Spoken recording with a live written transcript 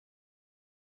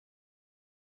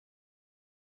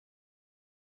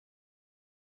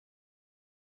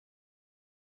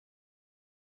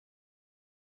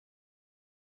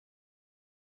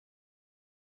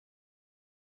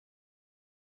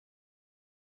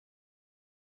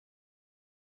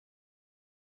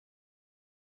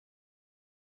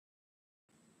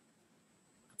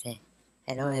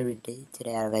Hello everybody,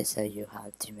 today I will show you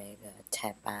how to make a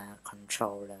Tab Bar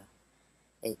controller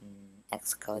in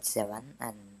XCode 7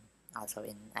 and also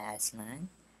in iOS 9.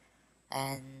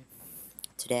 And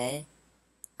today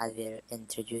I will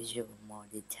introduce you more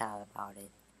detail about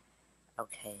it.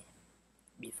 Okay,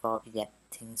 before we get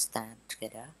things started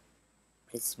together,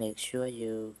 please make sure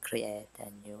you create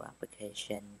a new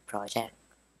application project,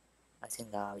 a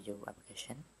single view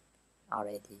application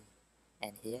already.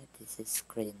 And here this is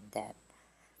screen that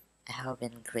I have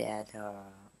been create a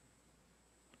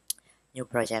new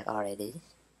project already,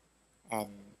 and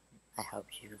I hope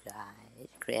you guys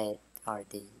create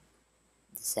already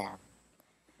the same.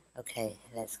 Okay,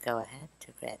 let's go ahead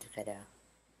to create together.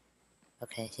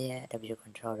 Okay, here the view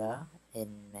controller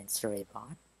in main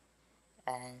storyboard,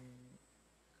 and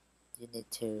you need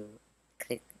to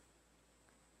click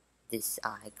this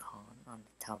icon on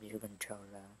the top view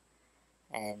controller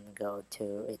and go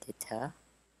to editor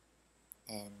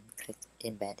and click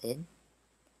embed in,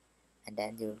 and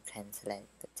then you can select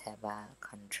the Tab Bar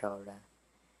controller.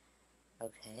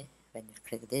 Okay, when you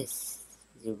click this,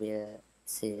 you will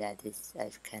see that this,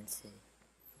 as you can see.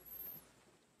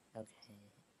 Okay,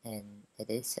 and it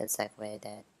is a segue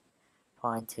that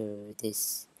point to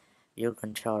this view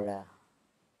controller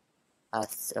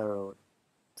as a root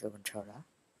view controller,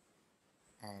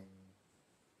 and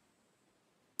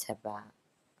Tab Bar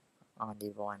only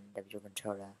one the view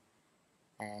controller,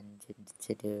 and you need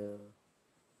to do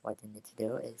what you need to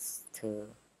do is to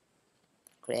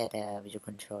create a view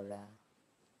controller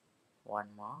one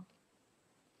more,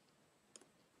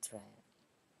 drag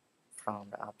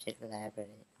from the object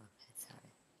library, okay,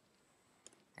 sorry,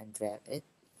 and drag it,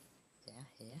 yeah,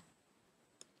 here,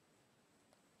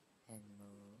 and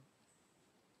move,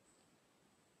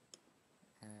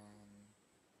 and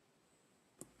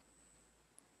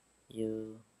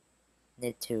you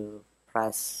need to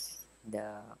press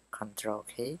the control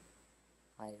key,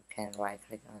 or you can right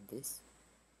click on this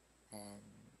and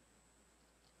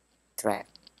drag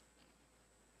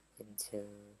into,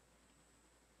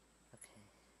 okay,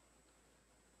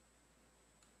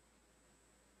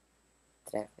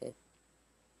 drag it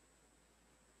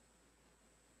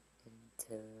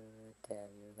into the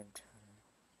view controller.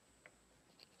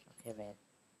 Okay, wait.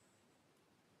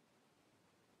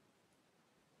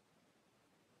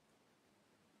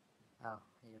 Oh,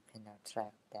 you cannot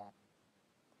drag that.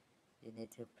 You need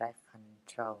to press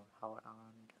control, hold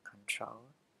on the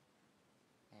control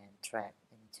and drag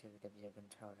into the view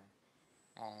controller,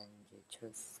 and you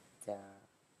choose the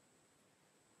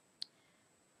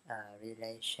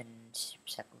relationship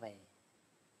subway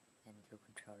and view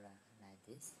controller like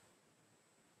this.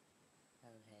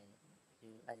 Okay,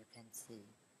 as you can see,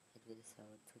 it will show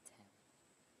two tabs.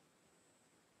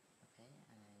 Okay,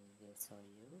 I will show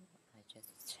you. I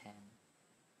just change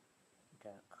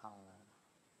the color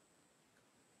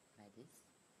like this.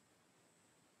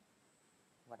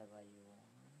 Whatever you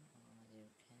want, or you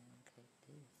can click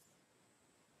this.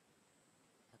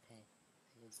 Okay,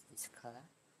 I use this color.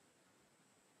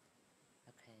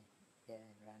 Okay,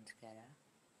 then run together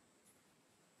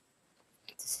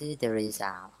to see the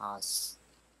result of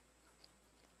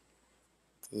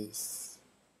this.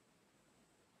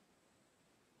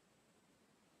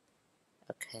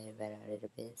 Okay, wait a little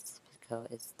bit because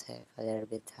it takes a little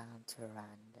bit time to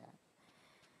run the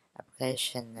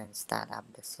application and start up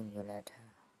the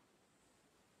simulator.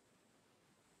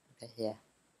 Okay, here,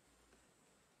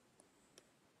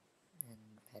 and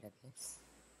wait a bit,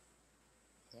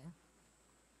 yeah.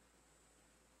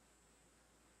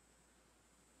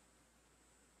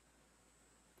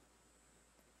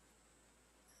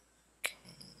 Okay,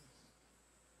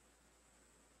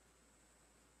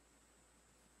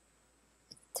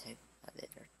 it takes a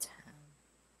little time.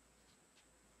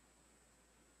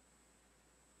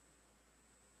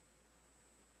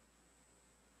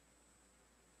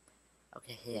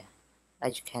 Okay, here,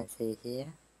 as you can see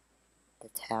here, the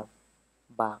Tab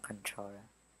Bar controller.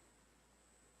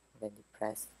 When you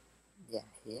press, yeah,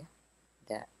 here,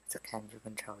 the second view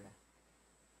controller.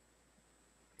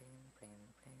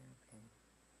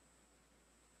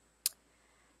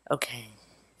 Okay,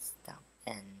 stop.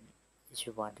 And if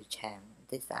you want to change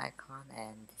this icon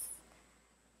and this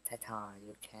title,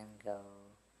 you can go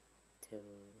to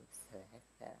select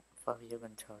the for view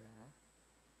controller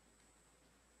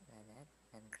like that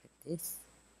and click this,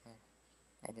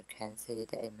 and you can see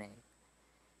the image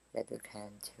that you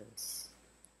can choose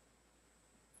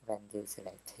when you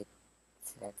select it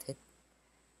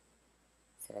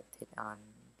on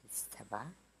this tab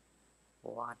bar,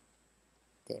 what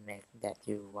the image that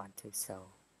you want to show.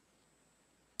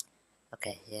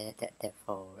 Okay, here the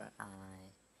default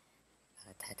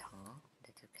title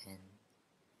can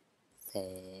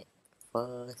say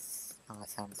first or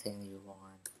something you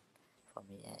want. For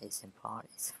me, it's import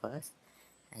is first,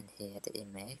 and here the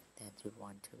image that you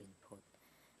want to input.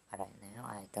 But right now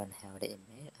I don't have the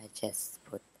image. I just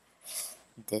put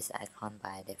this icon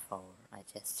by default. I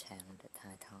just change the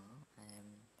title.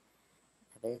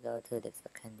 I will go to the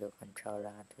second view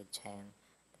controller to change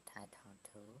the title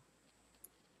to.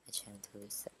 I change to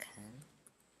second.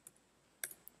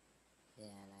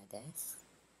 Yeah, like this.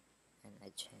 And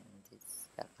I change this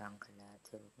background color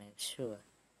to make sure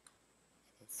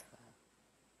it is well.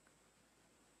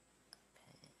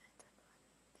 Okay, I don't want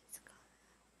this color.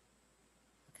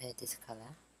 Okay, this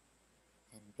color.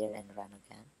 And build and run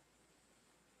again.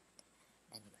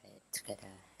 And wait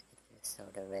together. It will show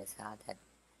the result that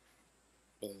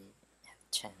we have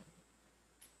changed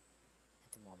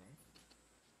at the moment.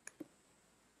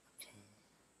 Okay.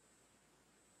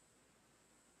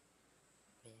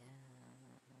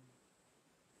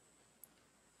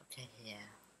 Okay,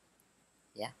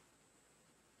 yeah.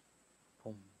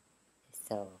 Boom.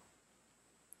 So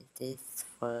it is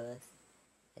first,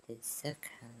 it is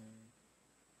second.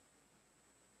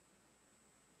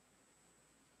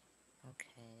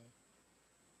 Okay.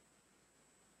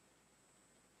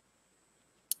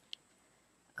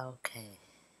 Okay,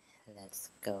 let's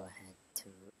go ahead to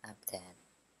update.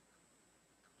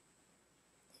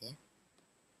 Yeah,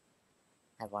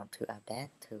 I want to update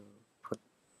to put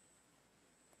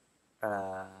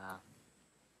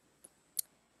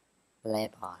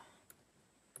label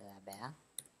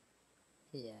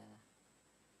here.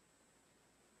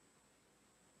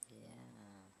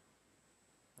 Yeah,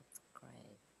 that's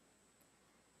great.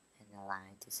 And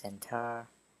align to center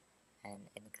and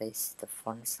increase the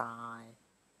font size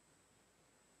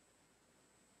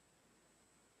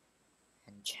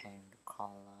and change the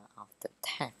color of the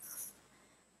text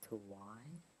to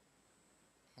white,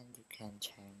 and you can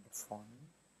change the font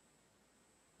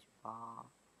to bar.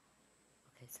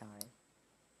 Okay, sorry,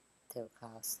 to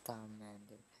custom, and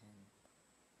you can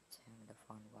change the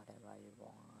font whatever you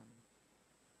want.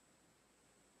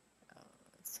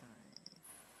 Sorry, I just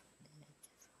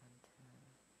want to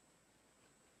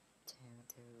change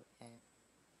to X.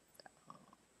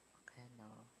 Okay, no.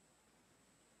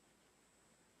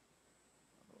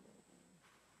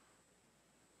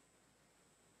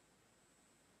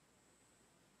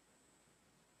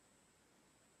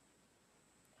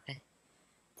 Okay,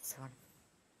 this one.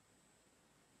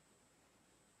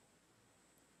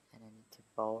 And I need to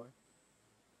bold,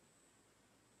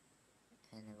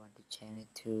 and I want to change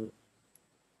it to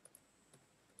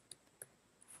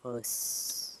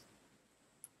first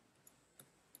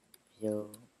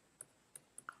view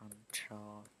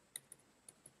controller.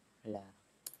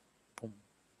 Boom.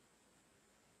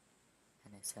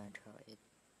 And I center it,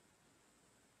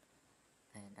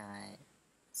 and I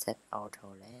set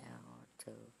auto layout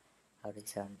to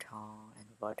horizontal and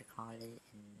vertically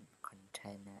in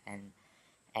container, and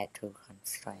add to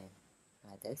constraint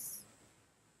like this.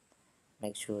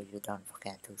 Make sure you don't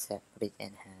forget to set bridge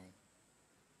and high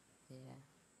here,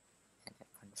 and add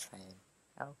constraint.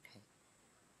 Okay,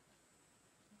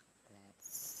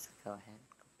 let's go ahead,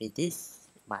 copy this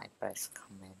by press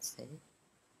Command C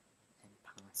and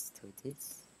pass to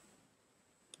this.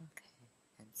 Okay,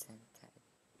 and center it.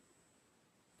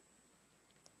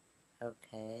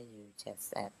 Okay, you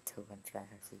just add two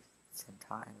constraints,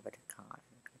 center and vertical,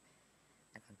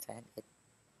 and constraint it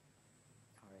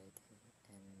already,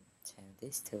 and change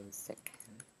this to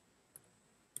second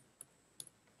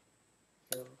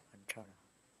view controller.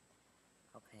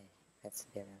 Okay, let's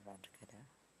build and run together.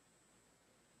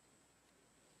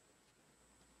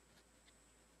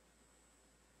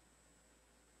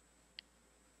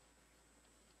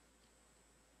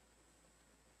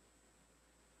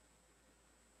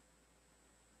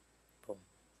 Boom.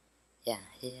 Yeah,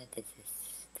 here this is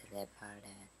the label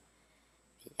that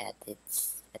we added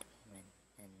at the moment,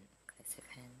 and click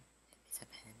second,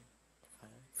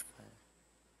 first.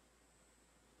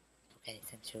 Okay,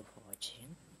 thank you for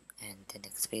watching, and the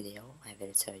next video I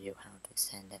will show you how to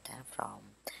send data from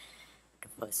the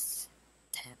first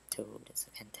tab to the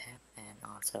second tab, and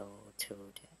also to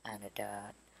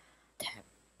another tab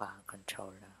bar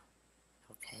controller.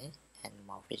 Okay, and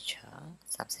more feature,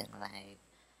 something like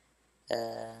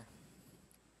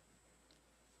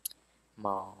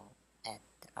more add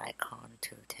the icon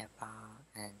to tab bar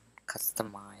and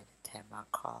customize the tab bar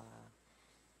color,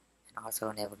 and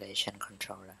also navigation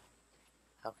controller.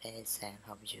 Okay, so I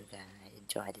hope you guys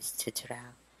enjoy this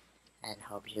tutorial, and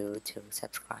hope you to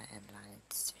subscribe and like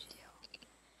this video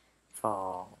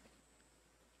for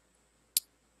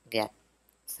get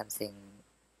something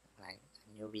like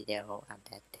new video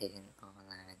updating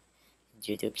online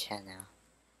YouTube channel.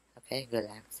 Okay, good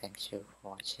luck. Thank you for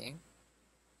watching.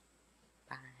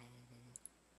 Bye.